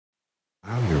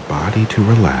Allow your body to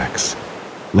relax,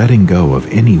 letting go of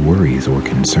any worries or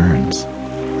concerns.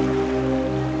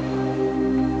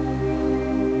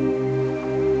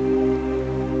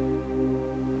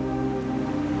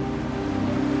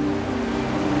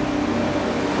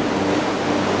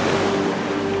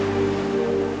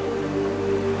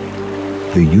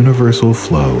 The universal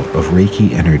flow of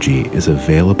Reiki energy is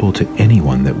available to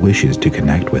anyone that wishes to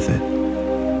connect with it.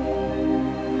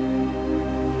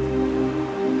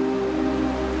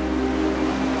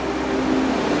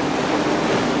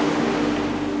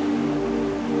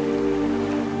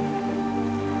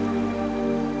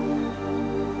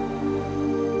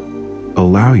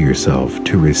 Allow yourself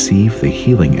to receive the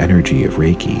healing energy of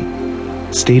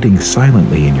Reiki, stating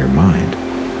silently in your mind,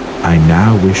 "I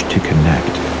now wish to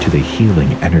connect to the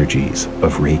healing energies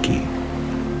of Reiki."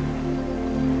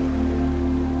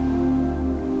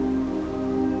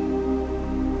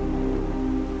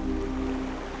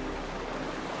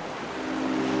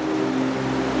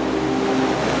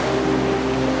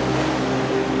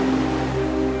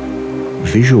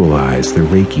 Visualize the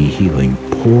Reiki healing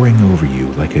pouring over you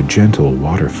like a gentle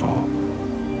waterfall.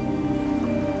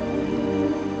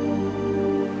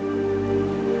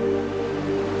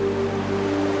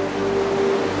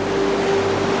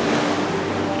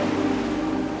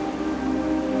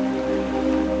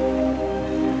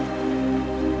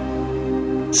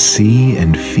 See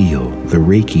and feel the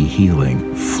Reiki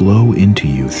healing flow into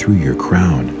you through your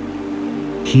crown,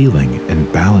 healing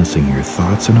and balancing your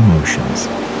thoughts and emotions.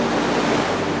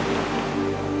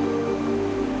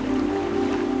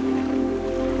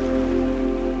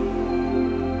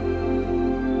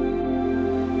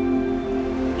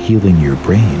 Healing your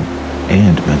brain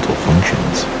and mental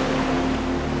functions.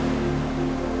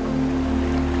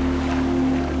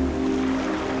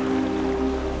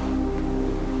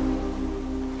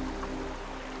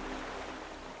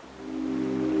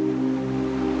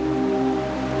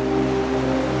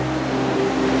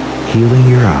 Healing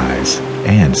your eyes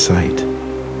and sight.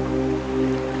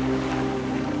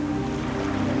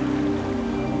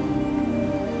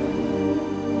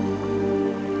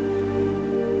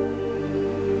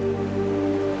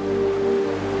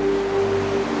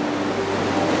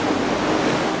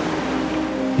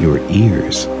 Your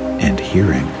ears and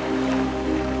hearing.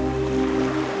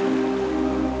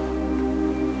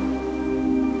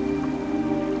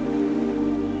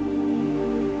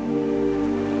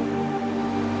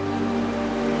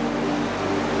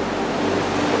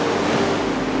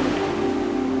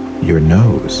 Your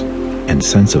nose and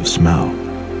sense of smell.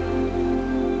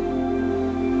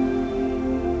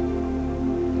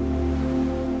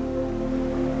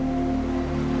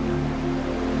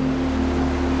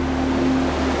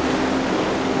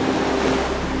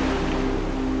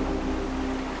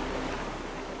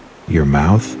 Your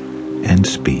mouth and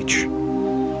speech.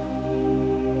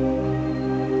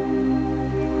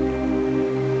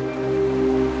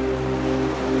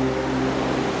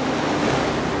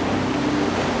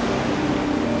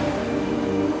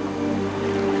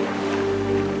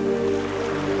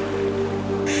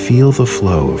 Feel the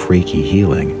flow of Reiki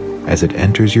healing as it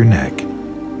enters your neck,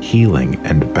 healing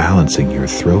and balancing your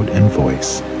throat and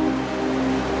voice.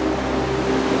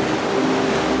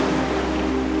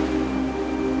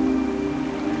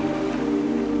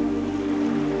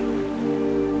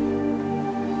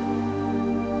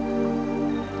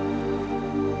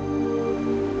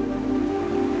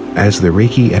 As the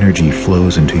Reiki energy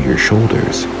flows into your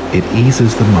shoulders, it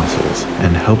eases the muscles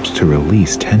and helps to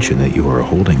release tension that you are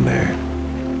holding there.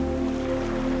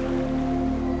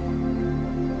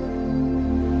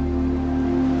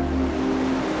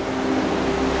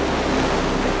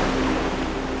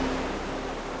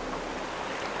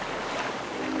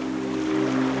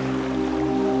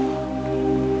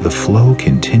 The flow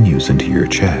continues into your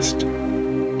chest,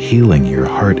 healing your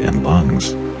heart and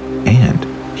lungs, and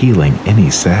healing any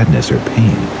sadness or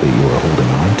pain that you are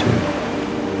holding on to.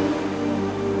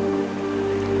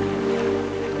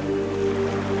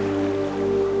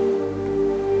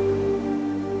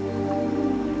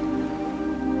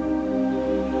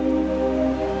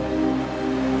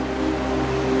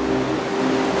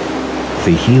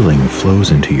 The healing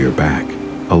flows into your back,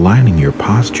 aligning your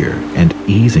posture and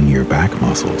easing your back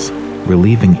muscles,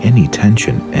 relieving any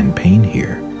tension and pain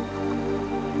here.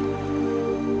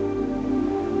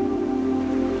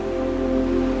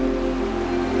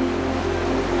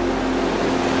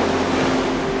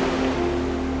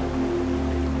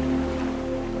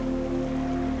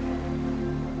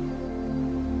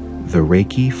 The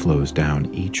Reiki flows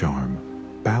down each arm,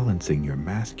 balancing your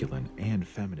masculine and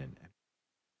feminine